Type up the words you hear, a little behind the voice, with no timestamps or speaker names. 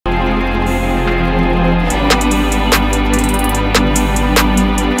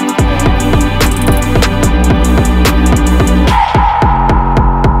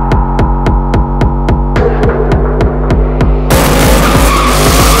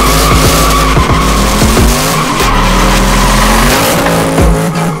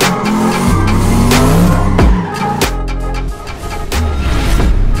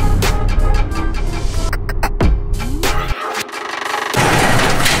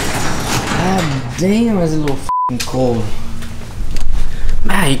God damn, it's a little f***ing cold.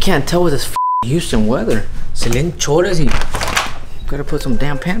 Man, you can't tell with this Houston weather. Se leen chores y gotta put some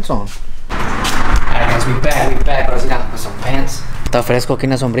damn pants on. Alright guys, we back. Ahora sí gotta put some pants. Está fresco aquí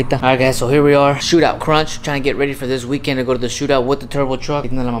en la sombrita. Alright guys, so here we are. Shootout crunch. Trying to get ready for this weekend to go to the shootout with the turbo truck.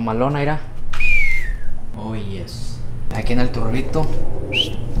 Quitando la mamalona, mira. Oh yes. Aquí en el turbito.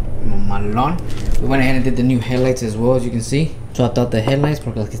 Mamalón. We went ahead and did the new headlights as well, as you can see. Swapped out the headlights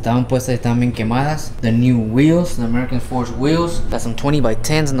porque las que estaban puestas estaban bien quemadas. The new wheels, the American Forged wheels. Got some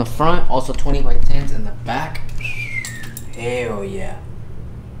 20x10s in the front, also 20x10s in the back. Hell yeah.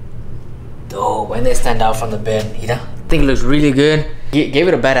 Dope, and they stand out from the bed, mira. I think it looks really good. Gave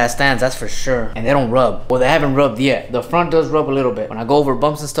it a badass stance, that's for sure. And they don't rub. Well, they haven't rubbed yet. The front does rub a little bit. When I go over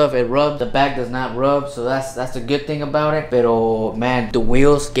bumps and stuff, it rubs. The back does not rub, so that's the good thing about it. Pero man, the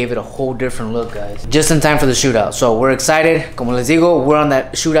wheels gave it a whole different look, guys. Just in time for the shootout. So we're excited. Como les digo, we're on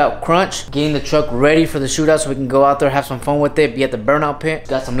that shootout crunch, getting the truck ready for the shootout so we can go out there, have some fun with it, be at the burnout pit.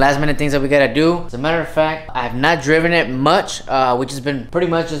 Got some last minute things that we gotta do. As a matter of fact, I have not driven it much, which has been pretty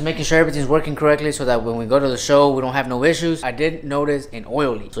much just making sure everything's working correctly so that when we go to the show, we don't have no issues. I did notice an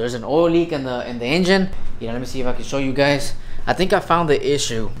oil leak. So there's an oil leak in the engine. Let me see if I can show you guys. I think I found the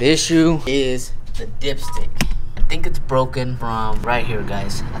issue. The issue is the dipstick. I think it's broken from right here,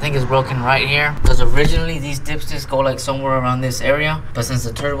 guys. I think it's broken right here because originally these dipsticks go like somewhere around this area, but since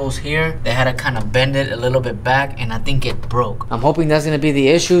the turbo's here, they had to kind of bend it a little bit back, and I think it broke. I'm hoping that's gonna be the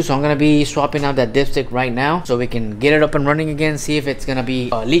issue, so I'm gonna be swapping out that dipstick right now so we can get it up and running again, see if it's gonna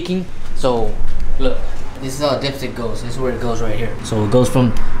be leaking. So look, this is how the dipstick goes. This is where it goes right here. So it goes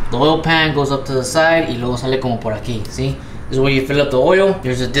from the oil pan, goes up to the side, y luego sale como por aquí. See? This is where you fill up the oil.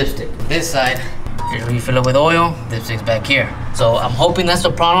 Here's a dipstick. This side, here's where you fill it with oil. Dipstick's back here. So I'm hoping that's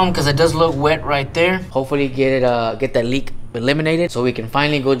the problem because it does look wet right there. Hopefully get that leak eliminated so we can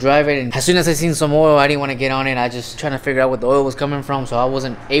finally go drive it. And as soon as I seen some oil, I didn't want to get on it. I just trying to figure out what the oil was coming from, so I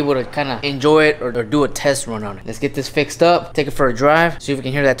wasn't able to kind of enjoy it or do a test run on it. Let's get this fixed up, take it for a drive, see if we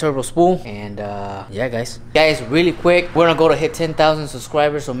can hear that turbo spool. And yeah, guys, really quick, we're gonna go to hit 10,000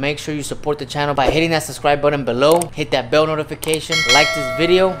 subscribers, so make sure you support the channel by hitting that subscribe button below, hit that bell notification, like this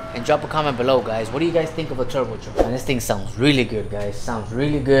video, and drop a comment below, guys. What do you guys think of a turbo truck? And this thing sounds really good, guys. Sounds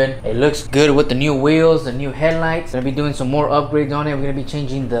really good. It looks good with the new wheels, the new headlights. Gonna be doing some more upgrades on it. We're gonna be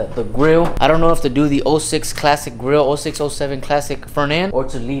changing the grill. I don't know if to do the 06 classic grill, 06, 07 classic front end, or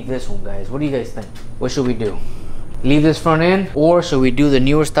to leave this one, guys. What do you guys think? What should we do? Leave this front end, or should we do the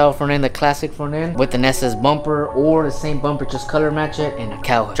newer style front end, the classic front end with an SS bumper, or the same bumper, just color match it, and a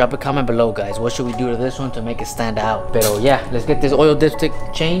cow hood? Drop a comment below, guys. What should we do to this one to make it stand out? But yeah, let's get this oil dipstick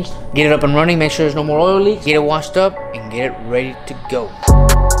changed, get it up and running, make sure there's no more oil leaks, get it washed up, and get it ready to go.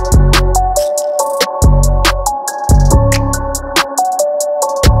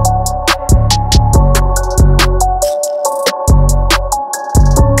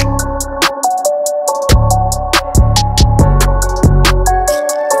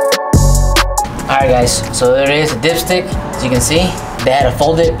 Alright guys, so there it is, a dipstick. As you can see, they had to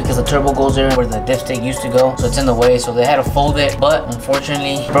fold it because the turbo goes there where the dipstick used to go, so it's in the way, so they had to fold it, but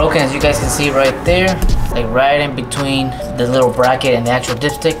unfortunately broken, as you guys can see right there, like right in between the little bracket and the actual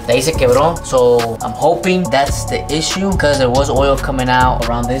dipstick. De ahí se quebró, so I'm hoping that's the issue because there was oil coming out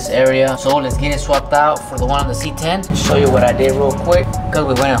around this area. So let's get it swapped out for the one on the C10. Show you what I did real quick because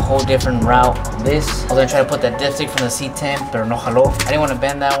we went a whole different route on this. I was gonna try to put that dipstick from the C10, but no jaló. I didn't want to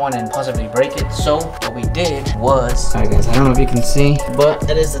bend that one and possibly break it, so what we did was, alright guys, I don't know if you can see, but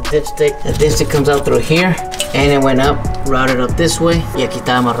that is the dipstick. The dipstick comes out through here and it went up, routed up this way, y aquí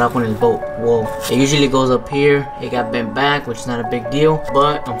está amarrado con el bolt. Whoa, it usually goes up here. It got bent back, which is not a big deal,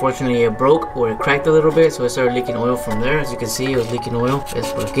 but unfortunately it broke or it cracked a little bit, so it started leaking oil from there. As you can see, it was leaking oil.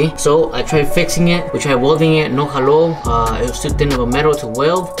 It's por aquí. So I tried fixing it. We tried welding it, no jaló. It was too thin of a metal to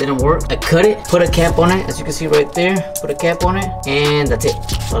weld, didn't work. I cut it, put a cap on it, as you can see right there, put a cap on it, and that's it.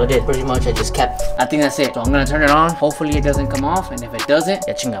 That's all I did. Pretty much I just capped. I think that's it. So I'm gonna turn it on. Hopefully it doesn't come off, and if it doesn't,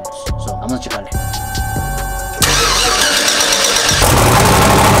 ya chingamos. So I'm gonna checarle.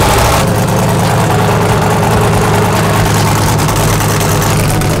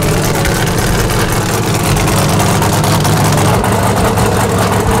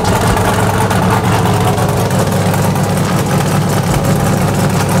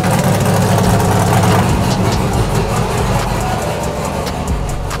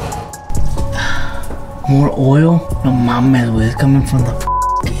 More oil? No mames, güey. It's coming from the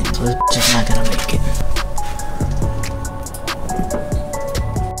end, so this is not gonna make it.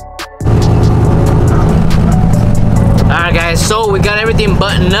 Alright guys, guys, so we got everything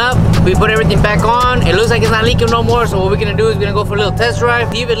buttoned up. We put everything back on. It looks like it's not leaking no more, so what we're gonna do is we're gonna go for a little test drive,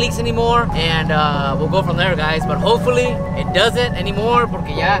 see if it leaks anymore, and we'll go from there, guys. But hopefully it doesn't anymore, porque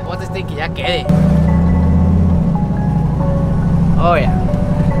ya, what's this thing, que ya quede. Oh yeah.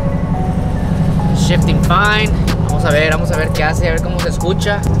 Shifting fine. Vamos a ver qué hace, a ver cómo se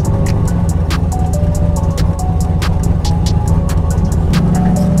escucha.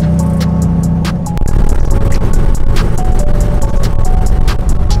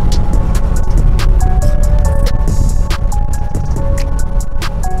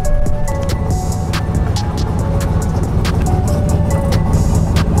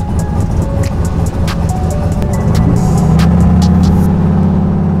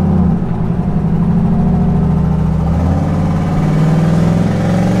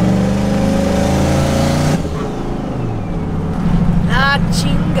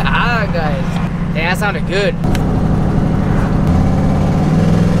 Guys, dang, that sounded good.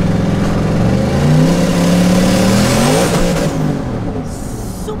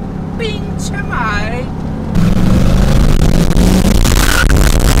 Su pinche madre.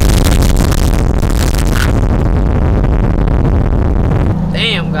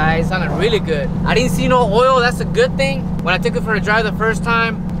 Damn, guys, sounded really good. I didn't see no oil. That's a good thing. When I took it for a drive the first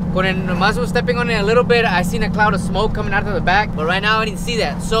time, when I was stepping on it a little bit, I seen a cloud of smoke coming out of the back, but right now I didn't see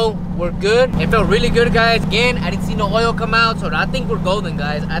that, so we're good. It felt really good, guys. Again, I didn't see no oil come out, so I think we're golden,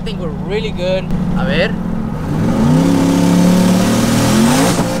 guys. I think we're really good. A ver.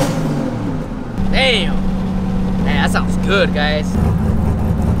 Damn. Man, that sounds good, guys.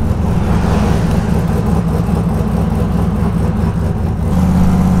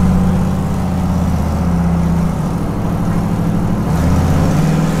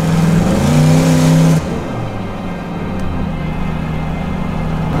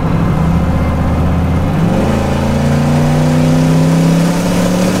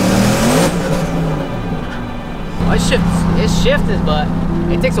 It shifted, but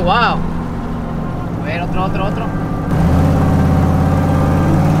it takes a while. A ver, otro.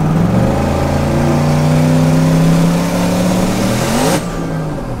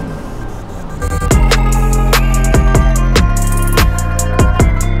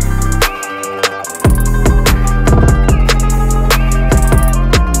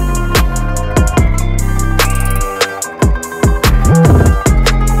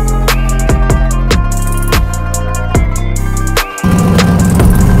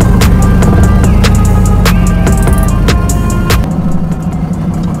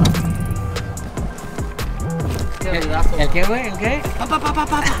 ¿El qué, güey? ¿El qué?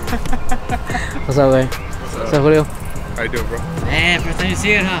 What's up, güey? What's up, Julio? How you doing, bro? Man, first time you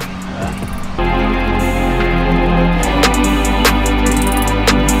see it, huh?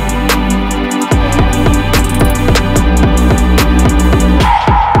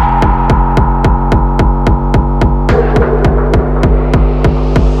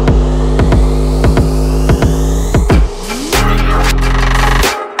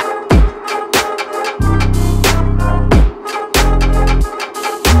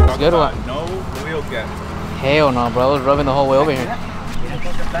 Good one. No wheel gap. Hell no, bro. I was rubbing the whole way over here.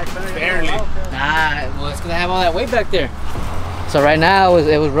 Barely. Nah, well, it's because I have all that weight back there. So right now,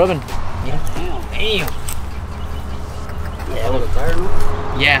 it was rubbing. Damn.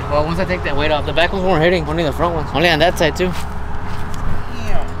 Yeah, well, once I take that weight off, the back ones weren't hitting, only the front ones. Only on that side, too.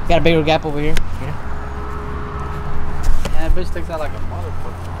 Damn. Got a bigger gap over here. Yeah, that bitch sticks out like a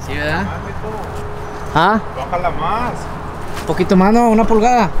motherfucker. See that? Huh? Bájala más. Poquito más, no, una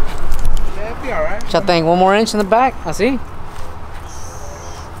pulgada. Yeah, it'll be alright. Ya tengo one more inch in the back, así.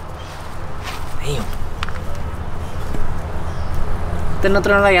 Damn. Te no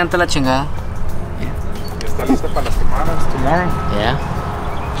traen la llanta la chingada. Ya está lista para las semanas. Tomorrow. Yeah.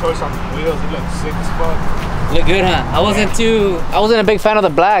 Choice on the wheels. It looks sick as fuck. Look good, huh? I wasn't a big fan of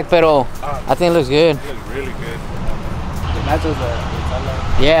the black, pero I think it looks good. It looks really good. It matches the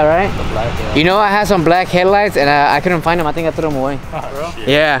Yeah, right? the black. Yeah. You know, I had some black headlights and I couldn't find them. I think I threw them away.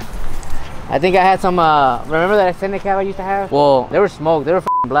 Yeah. I think I had some, remember that extended cab I used to have? Well, they were smoked. They were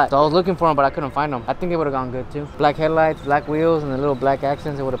f***ing black. So I was looking for them, but I couldn't find them. I think they would have gone good too. Black headlights, black wheels, and the little black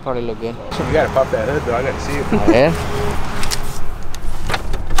accents. It would have probably looked good. You gotta pop that hood though. I gotta see it. Yeah.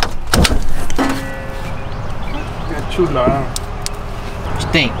 Chula. What you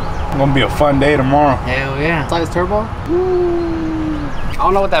think? It's gonna be a fun day tomorrow. Hell yeah. Size turbo. I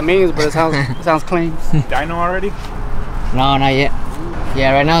don't know what that means, but it sounds clean. Dyno already? No, not yet.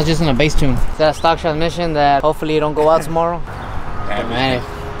 Yeah, right now it's just in a bass tune. It's that stock transmission that hopefully it don't go out tomorrow. But man,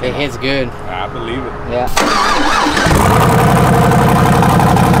 it hits good. I believe it. Yeah.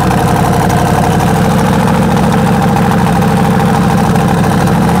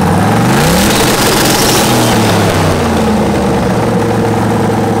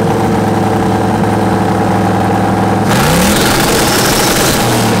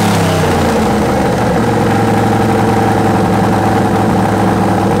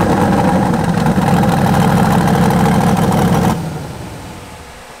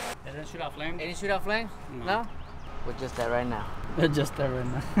 didn't shoot out flames? They didn't shoot out flames? No? We're just that right now. Just that right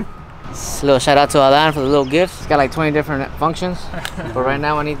now. Little shout out to Alan for the little gifts. It's got like 20 different functions. But right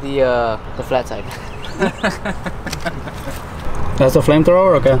now I need the flat side. That's a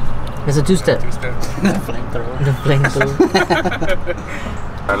flamethrower, okay? It's a two-step. Two-step. The flamethrower.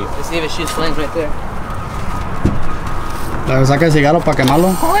 Let's see if it shoots flames right there. Le saca el cigarro para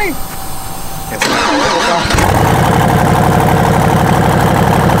quemarlo.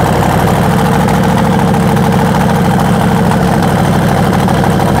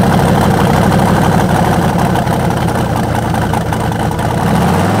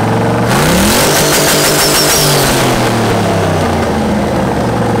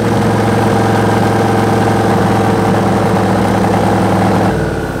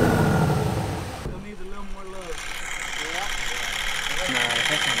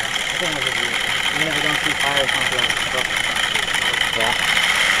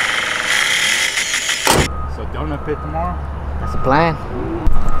 So donut pit tomorrow? That's the plan.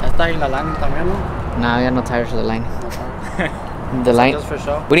 Está ahí la lana también, ¿no? Nah, we got no tires for the Lightning. The Lightning. Just for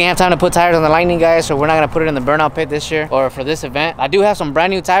show. We didn't have time to put tires on the Lightning, guys, so we're not gonna put it in the Burnout pit this year or for this event. I do have some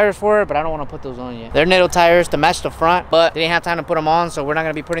brand new tires for it, but I don't want to put those on yet. They're Netto tires to match the front, but they didn't have time to put them on, so we're not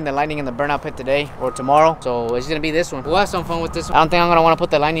gonna be putting the Lightning in the Burnout pit today or tomorrow. So it's gonna be this one. We'll have some fun with this one. I don't think I'm gonna want to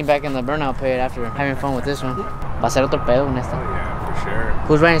put the Lightning back in the Burnout pit after having fun with this one. Va a ser otro pedo con esta. Oh yeah, for sure.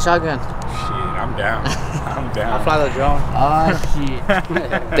 Who's riding shotgun? Shit, I'm down. I'm down. I'll fly the drone. Oh shit.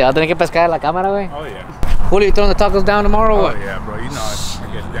 Te va a tener que pescar la cámara, güey. Oh yeah. Julio, you throwing the tacos down tomorrow or Oh what? yeah, bro. You know I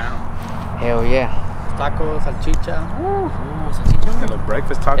get down. Hell yeah. Tacos, salchicha. Little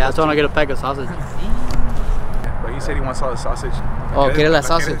breakfast tacos. Yeah, I just want to get a pack of sausage. But he said he wants all the sausage. Oh, quiere la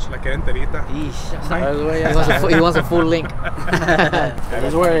sausage. La quiere enterita. He wants a full link.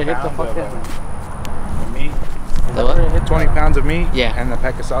 That's where it hit the fuck The out. meat. The what? 20 pounds of meat. Yeah. And the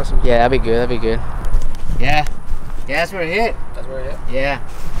pack of sausage. Yeah, that'd be good. That'd be good. Yeah. Yeah, that's where it hit. That's where it hit. Yeah.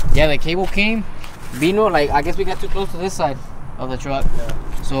 Yeah, the cable came. Vino, like, I guess we got too close to this side of the truck.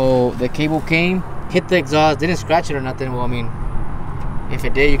 Yeah. So the cable came, hit the exhaust, didn't scratch it or nothing. Well, I mean, if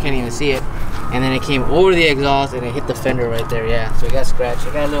it did, you can't even see it. And then it came over the exhaust and it hit the fender right there. Yeah, so it got scratched.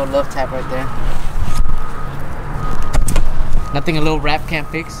 It got a little love tap right there. Nothing a little wrap can't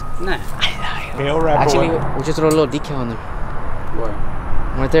fix. Nah. Tail wrap. Actually, we'll just throw a little decal on there. Where?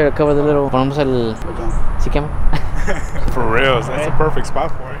 Right there to cover the little. Ponemos el. Which one? ¿Sí quema? For real, that's a perfect spot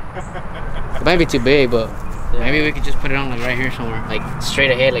for it. It might be too big, but Yeah. maybe we could just put it on like right here somewhere, like straight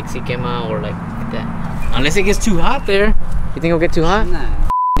ahead, like ¿sí quema or like that. Unless it gets too hot there. You think it'll get too hot? Nah.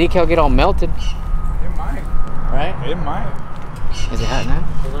 Decal get all melted, It might. right? It might. Is it hot now?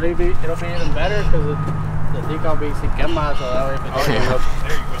 It'll be even better because the decal be si quema, so that way if Oh, it yeah.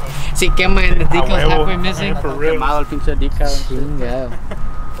 There you go. Sí quema and the decal's huevo. halfway missing. For real. quemado el pinche decal. Chinga.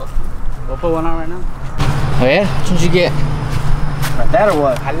 We'll put one on right now. Oh yeah? Which one did you get? Like that or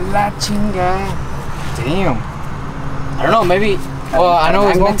what? A la chinga. Damn. I don't know, maybe. Well, I know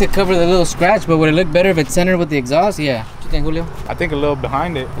it's meant to cover the little scratch, but would it look better if it's centered with the exhaust? Yeah. What you think, Julio? I think a little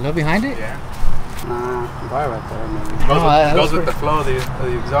behind it. A little behind it? Yeah. Nah, probably right there maybe. that Goes looks with the flow of the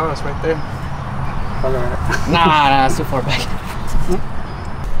exhaust right there. Probably right. Nah, it's too far back.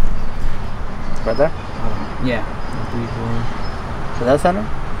 Right there? Yeah. ¿Se da center?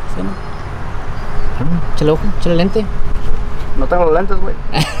 ¿Sí, no? Chale ojo, chale lente. No tengo los lentes, güey.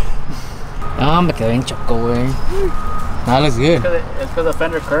 No, me quedé bien choco, güey. No, it looks good. Es que the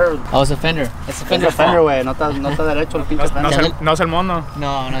fender curved. Oh, it's a fender. It's a fender. Es el fender, güey. No está derecho el pinche fender. No es el mono.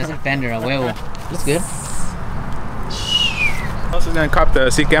 No, it's a fender, a huevo. Looks good. Also gonna cop the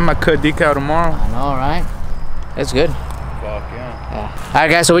Si Quema Cut decal tomorrow. I know, right? It's good. Fuck yeah. Alright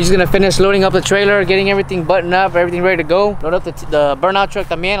guys, so we're just gonna finish loading up the trailer, getting everything buttoned up, everything ready to go. Load up the Burnout truck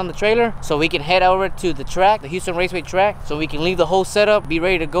también on the trailer so we can head over to the track, the Houston Raceway track, so we can leave the whole setup, be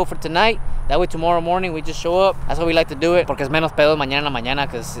ready to go for tonight. That way tomorrow morning we just show up. That's how we like to do it, porque es menos pedos mañana en la mañana,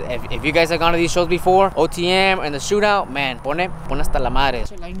 because if you guys have gone to these shows before, OTM and the shootout, man, pone hasta la madre.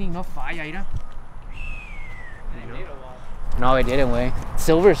 Lightning no falla, mira. No, it didn't, way.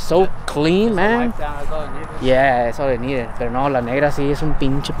 Silver's so clean, man. Yeah, that's all it needed. Pero no, la negra sí es un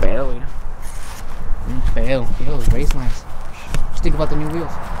pinche pedo, güey. Un pedo. Look at those race lines. What you think about the new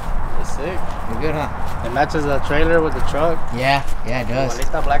wheels? It's sick. They're good, huh? It matches the trailer with the truck. Yeah, it does.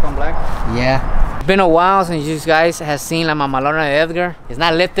 Igualita, black on black. Yeah. It's been a while since you guys have seen La Mamalona de Edgar. It's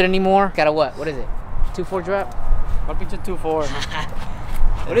not lifted anymore. Got a what? What is it? 2.4 drop? What pinche 2.4?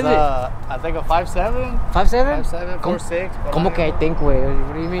 What is it? I think a 5.7. 5.7? 5.7, 4.6. ¿Cómo que I think, güey?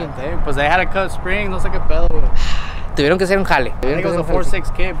 What do you mean? Pues they had to cut spring, no sé qué pedo, güey. tuvieron que hacer un jale. I think it was a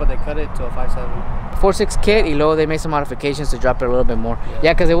 4.6 kit, but they cut it to a 5.7. 4.6 kit, y luego they made some modifications to drop it a little bit more.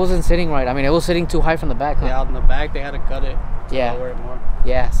 Yeah, because it wasn't sitting right. I mean, it was sitting too high from the back. Huh? Yeah, on the back they had to cut it to lower it more.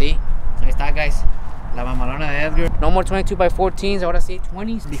 Yeah, see? So ahí está, guys. La mamalona de Edgar. No more 22x14s, ahora sí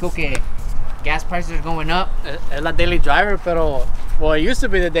 20s. Dijo que gas prices are going up. Es la daily driver, pero... Well, it used to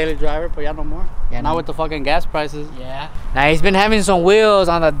be the daily driver, but yeah, no more. Yeah, now with the fucking gas prices. Yeah. Now he's been having some wheels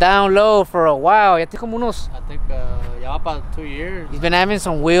on the down low for a while. Ya tiene como unos... I think ya va para 2 years. He's been having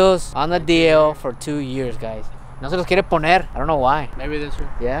some wheels on the DL for 2 years, guys. No se los quiere poner. I don't know why. Maybe this year.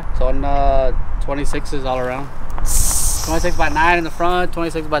 Yeah. So on 26s all around. 26x9 in the front,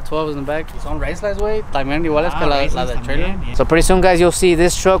 26x12 in the back. Son raceless, güey. También iguales que la del trailer. So pretty soon, guys, you'll see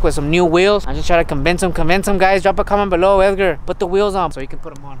this truck with some new wheels. I'm just trying to convince them, guys. Drop a comment below, Edgar. Put the wheels on so you can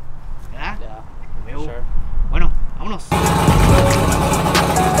put them on. Yeah, sure. Bueno, vámonos.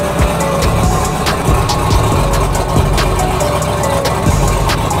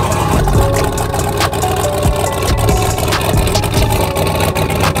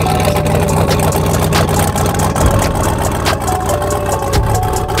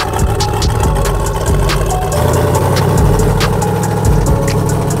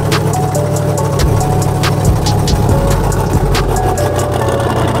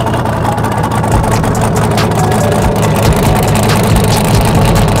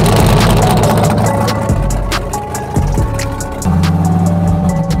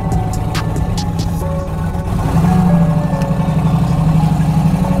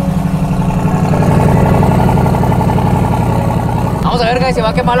 Vamos a ver, guys, si va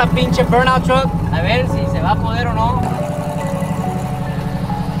a quemar la pinche Burnout truck. A ver si se va a poder o no.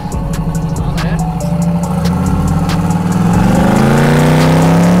 Vamos a ver. A ver.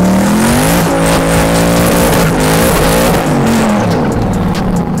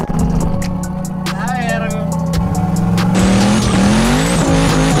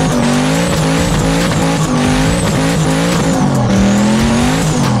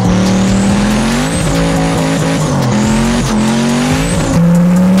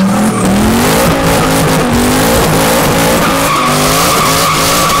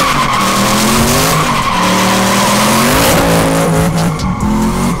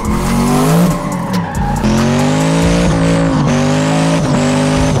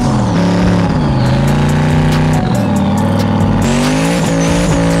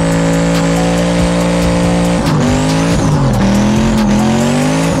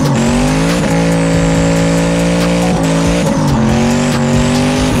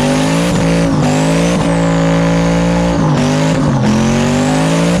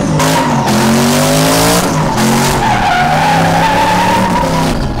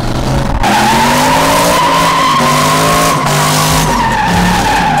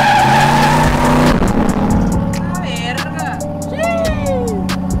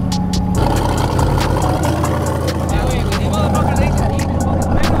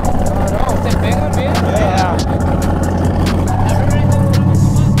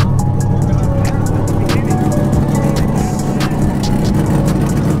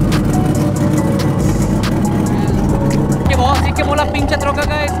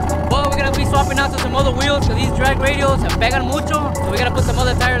 Out to some other wheels because these drag radials se pegan mucho. So we gotta put some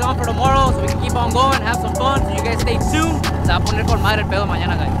other tires on for tomorrow so we can keep on going, have some fun. So you guys stay tuned. Se va a poner con madre el pedo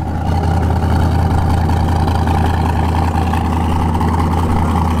mañana, guys.